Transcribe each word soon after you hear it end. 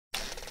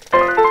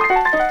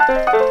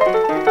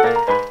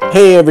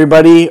Hey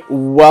everybody,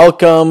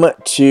 welcome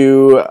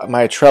to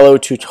my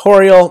Trello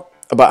tutorial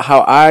about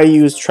how I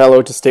use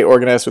Trello to stay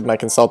organized with my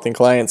consulting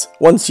clients.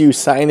 Once you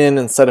sign in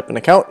and set up an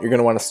account, you're going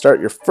to want to start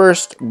your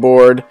first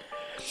board.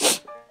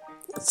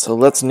 So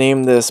let's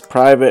name this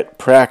Private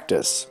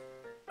Practice.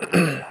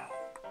 And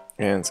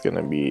it's going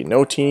to be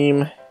No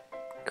Team,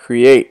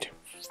 Create.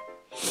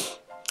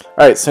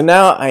 Alright, so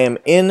now I am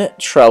in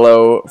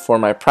Trello for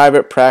my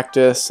private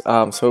practice.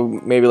 So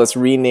maybe let's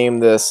rename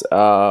this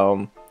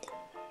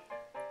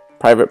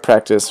Private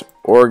Practice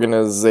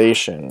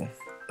Organization.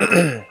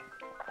 So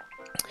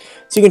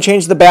you can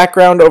change the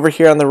background over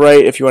here on the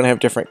right if you want to have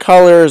different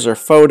colors or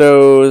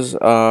photos.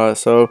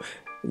 So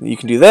you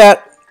can do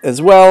that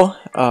as well.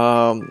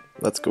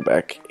 Let's go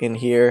back in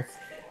here.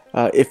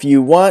 If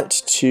you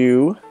want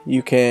to,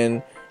 you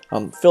can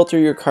filter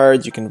your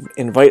cards. You can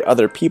invite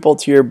other people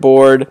to your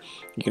board.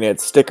 You can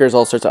add stickers,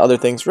 all sorts of other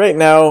things. Right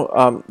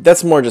now,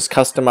 that's more just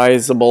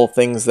customizable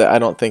things that I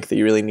don't think that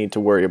you really need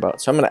to worry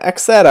about. So I'm going to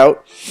X that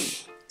out.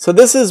 So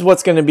this is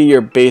what's going to be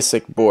your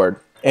basic board.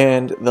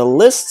 And the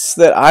lists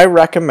that I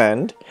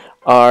recommend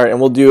are, and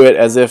we'll do it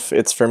as if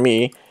it's for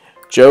me,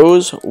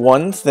 Joe's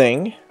One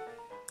Thing.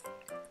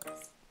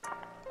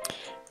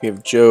 We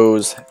have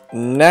Joe's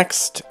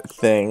Next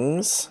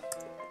Things,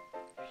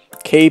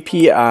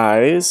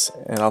 KPIs,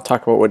 and I'll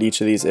talk about what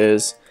each of these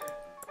is,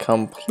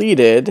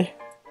 Completed,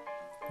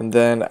 and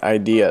then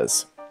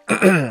Ideas.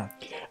 I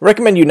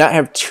recommend you not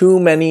have too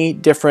many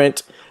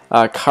different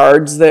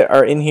cards that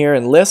are in here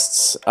and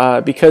lists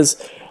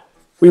because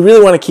we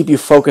really want to keep you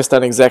focused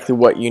on exactly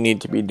what you need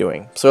to be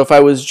doing. So if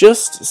I was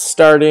just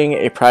starting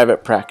a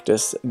private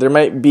practice, there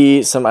might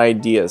be some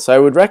ideas. So I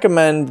would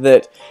recommend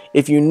that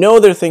if you know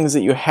there are things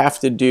that you have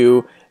to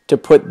do, to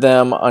put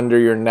them under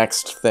your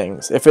next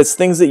things. If it's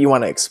things that you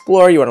want to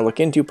explore, you want to look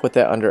into, put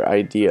that under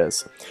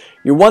ideas.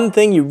 Your one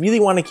thing, you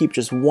really want to keep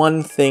just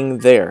one thing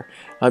there.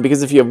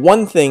 Because if you have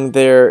one thing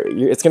there,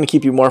 it's going to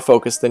keep you more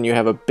focused than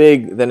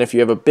if you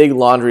have a big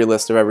laundry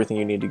list of everything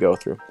you need to go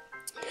through.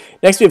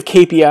 Next we have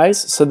KPIs.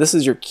 So this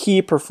is your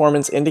key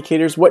performance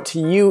indicators. What to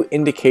you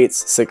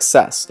indicates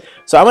success.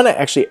 So I'm going to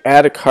actually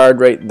add a card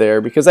right there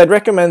because I'd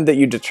recommend that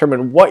you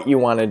determine what you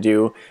want to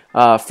do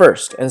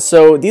first. And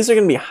so these are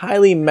going to be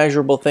highly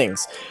measurable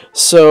things.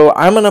 So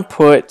I'm going to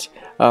put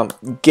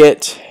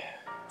get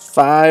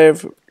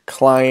 5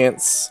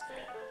 clients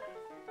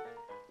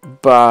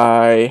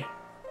by,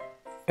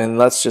 and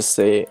let's just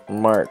say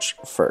March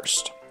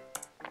 1st.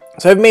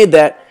 So I've made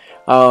that.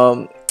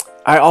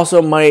 I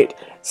also might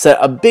set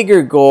a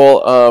bigger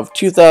goal of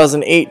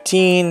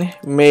 2018,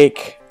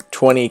 make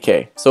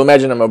 20K. So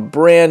imagine I'm a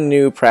brand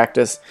new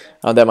practice.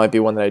 That might be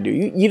one that I do.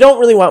 You don't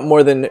really want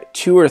more than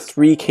 2 or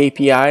 3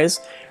 KPIs.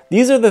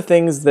 These are the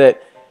things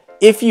that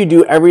if you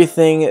do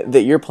everything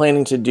that you're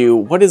planning to do,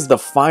 what is the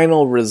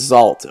final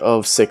result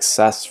of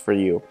success for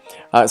you?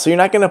 So you're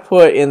not going to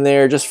put in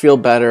there just feel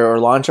better or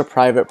launch a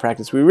private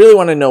practice. We really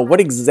want to know what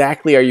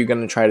exactly are you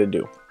going to try to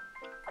do.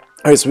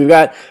 Alright, so we've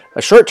got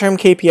a short-term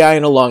KPI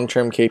and a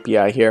long-term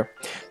KPI here.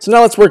 So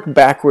now let's work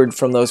backward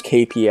from those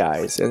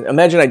KPIs. And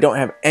imagine I don't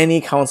have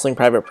any counseling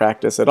private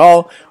practice at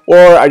all, or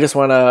I just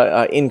want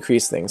to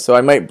increase things. So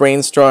I might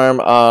brainstorm,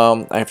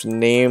 I have to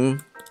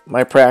name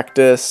my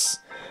practice.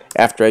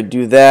 After I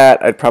do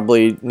that, I'd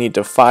probably need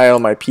to file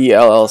my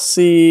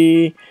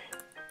PLLC.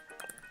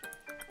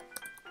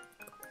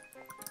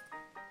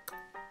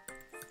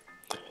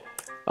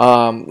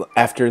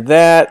 After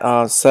that,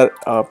 I'll set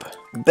up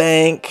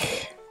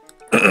bank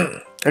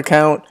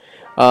account.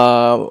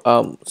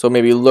 So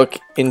maybe look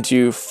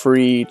into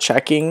free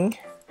checking.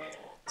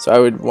 So I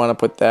would want to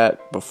put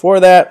that before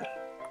that.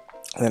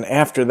 And then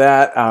after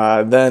that,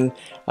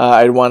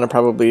 I'd want to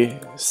probably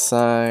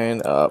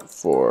sign up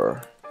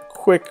for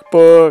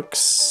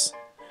QuickBooks.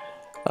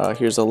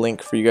 Here's a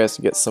link for you guys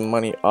to get some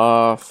money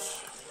off.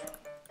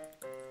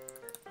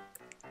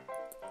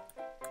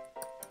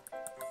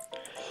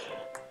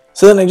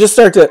 So then I just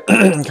start to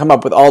come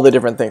up with all the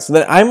different things. So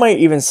then I might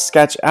even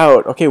sketch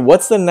out, okay,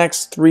 what's the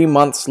next 3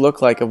 months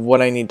look like of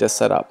what I need to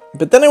set up?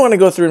 But then I want to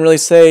go through and really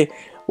say,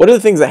 what are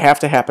the things that have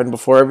to happen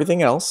before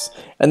everything else?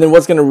 And then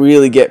what's going to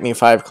really get me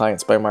 5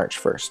 clients by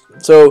March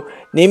 1st? So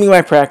naming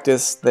my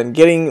practice, then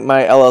getting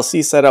my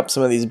LLC set up,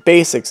 some of these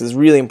basics is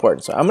really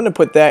important. So I'm going to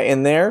put that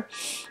in there.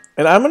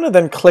 And I'm going to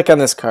then click on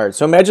this card.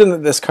 So imagine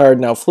that this card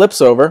now flips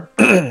over.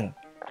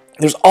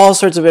 There's all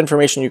sorts of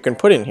information you can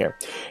put in here.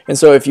 And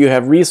so if you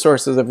have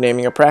resources of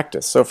naming a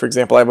practice. So for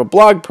example, I have a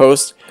blog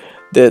post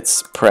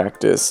that's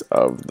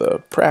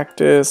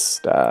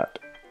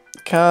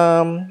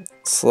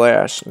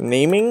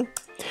practiceofthepractice.com/naming.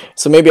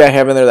 So maybe I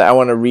have in there that I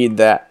want to read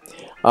that.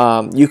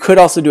 You could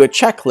also do a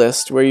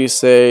checklist where you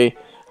say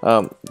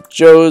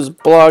Joe's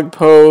blog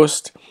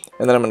post,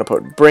 and then I'm going to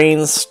put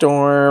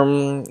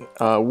brainstorm,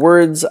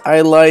 words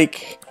I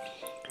like.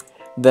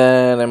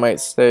 Then I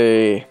might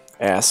say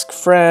ask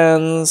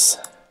friends,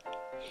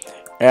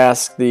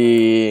 ask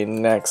the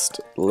next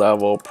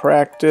level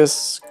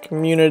practice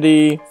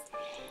community,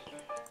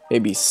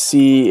 maybe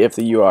see if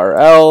the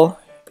URL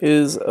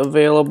is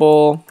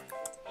available.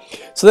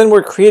 So then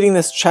we're creating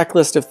this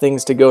checklist of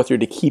things to go through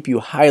to keep you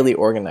highly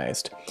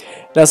organized.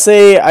 Now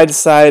say I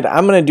decide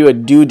I'm going to do a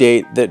due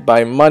date that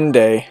by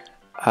Monday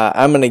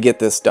I'm going to get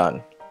this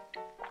done.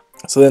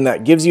 So then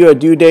that gives you a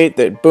due date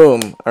that,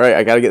 boom, all right,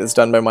 I got to get this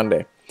done by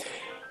Monday.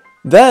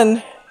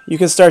 Then you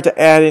can start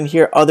to add in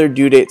here other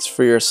due dates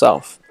for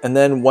yourself. And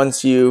then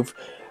once you've,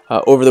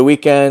 over the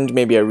weekend,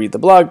 maybe I read the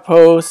blog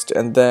post,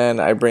 and then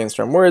I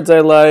brainstorm words I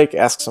like,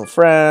 ask some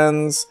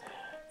friends,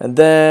 and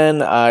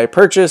then I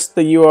purchase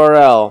the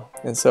URL.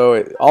 And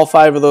so all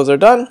 5 of those are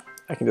done.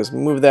 I can just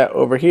move that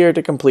over here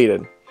to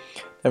completed.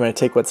 I'm going to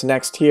take what's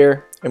next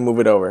here and move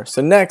it over.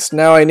 So next,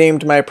 now I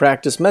named my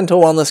practice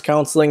Mental Wellness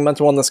Counseling,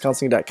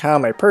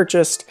 mentalwellnesscounseling.com I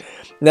purchased.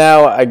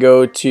 Now I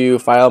go to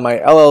file my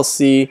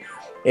LLC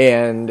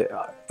and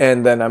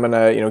then I'm going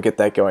to get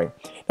that going.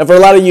 Now for a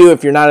lot of you,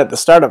 if you're not at the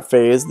startup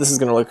phase, this is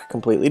going to look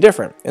completely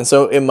different. And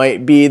so it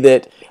might be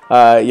that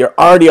you're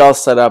already all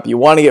set up. You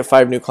want to get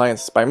 5 new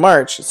clients by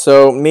March.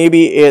 So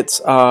maybe it's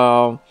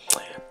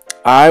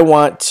I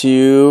want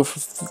to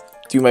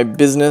do my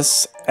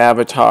business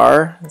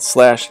avatar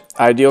 /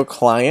 ideal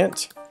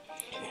client.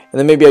 And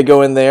then maybe I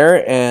go in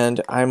there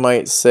and I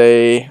might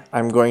say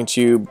I'm going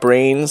to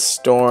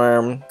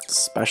brainstorm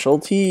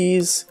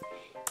specialties,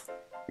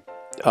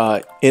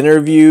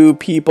 interview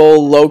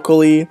people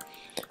locally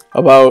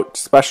about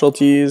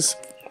specialties.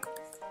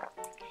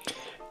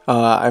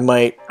 I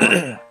might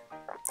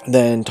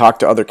then talk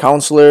to other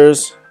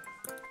counselors,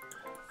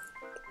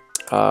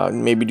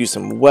 maybe do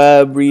some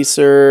web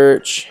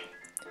research,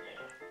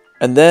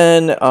 and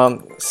then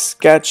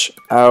sketch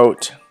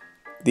out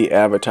the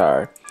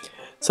avatar.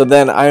 So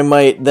then I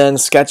might then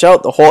sketch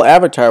out the whole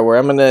avatar where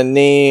I'm going to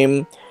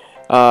name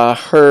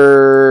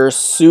her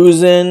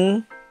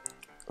Susan,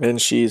 and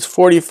she's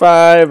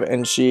 45,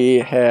 and she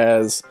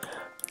has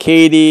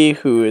Katie,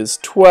 who is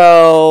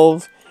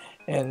 12,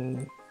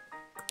 and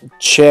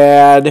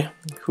Chad,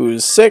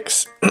 who's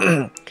 6.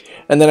 And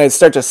then I'd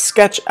start to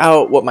sketch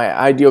out what my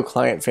ideal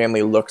client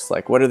family looks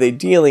like. What are they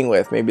dealing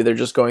with? Maybe they're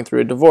just going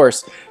through a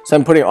divorce. So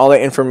I'm putting all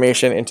that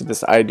information into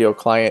this ideal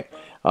client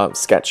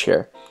sketch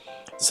here.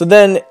 So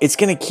then it's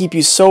going to keep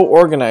you so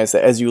organized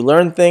that as you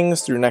learn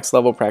things through Next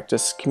Level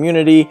Practice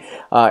Community,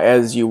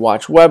 as you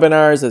watch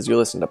webinars, as you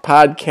listen to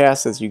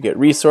podcasts, as you get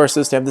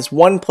resources, to have this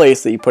one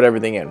place that you put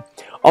everything in.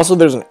 Also,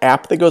 there's an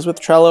app that goes with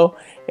Trello,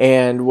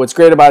 and what's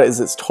great about it is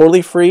it's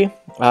totally free,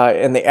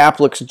 and the app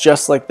looks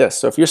just like this.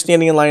 So if you're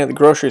standing in line at the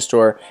grocery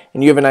store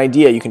and you have an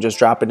idea, you can just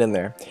drop it in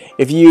there.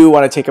 If you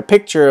want to take a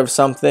picture of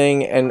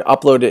something and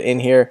upload it in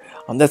here,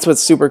 that's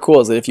what's super cool,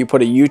 is that if you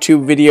put a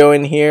YouTube video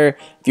in here,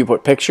 if you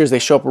put pictures, they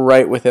show up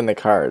right within the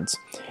cards.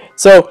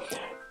 So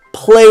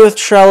play with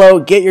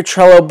Trello, get your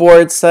Trello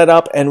board set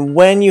up, and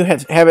when you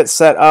have it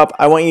set up,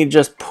 I want you to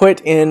just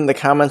put in the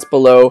comments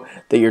below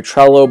that your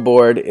Trello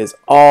board is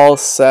all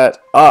set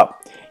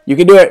up. You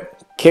can do it.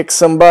 Kick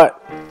some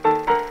butt.